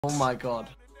Oh my god.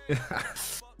 Yeah,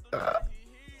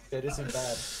 this is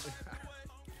bad.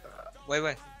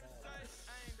 Wait.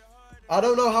 I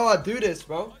don't know how I do this,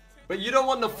 bro. But you don't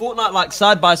want the Fortnite like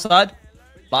side by side?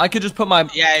 Like I could just put my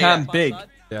cam big. Yeah,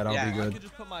 that'll be good. I could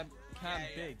just put my cam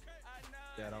big.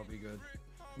 Yeah, that'll be good.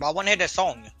 But I want to hear the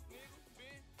song.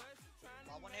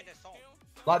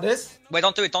 Like this? Wait,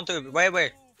 don't do it. Wait. Like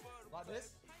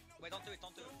this? Wait, don't do it.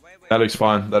 Wait. That looks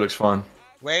fine. That looks fine.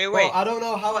 Wait. Bro, I don't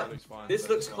know how this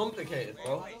looks complicated,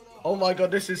 bro. Oh my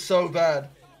god, this is so bad.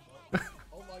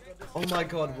 Oh my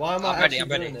god, why am I actually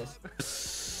doing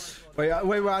this? Wait,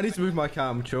 I need to move my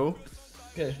cam, chill.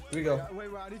 Okay, here we go. Wait,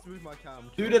 I need to move my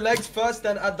cam. Do the legs first,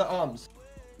 then add the arms.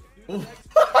 What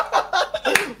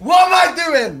am I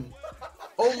doing?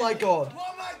 Oh my god.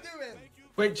 What am I doing?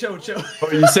 Wait, chill.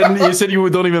 Oh, you said you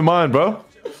don't even mind, bro.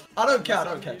 I don't care,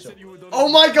 chill. Oh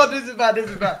my god, this is bad.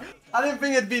 I didn't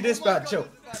think it'd be this bad, chill.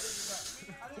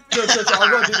 Chill, I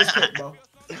gotta do this quick, bro.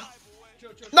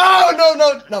 No,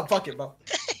 fuck it, bro.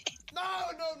 No,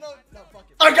 fuck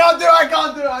it. I can't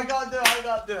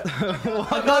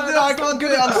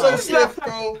do it. I'm so stiff,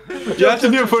 bro. You have to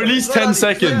do it for at least 10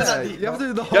 seconds. You have to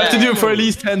do the You have to do it for at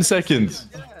least 10 seconds.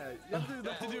 You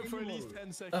have to do it for at least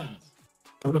 10 seconds.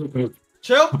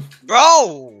 Chill.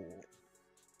 Bro!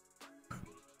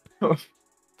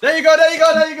 There you go. It's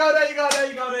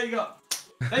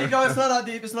not that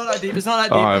deep.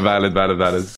 Alright, valid.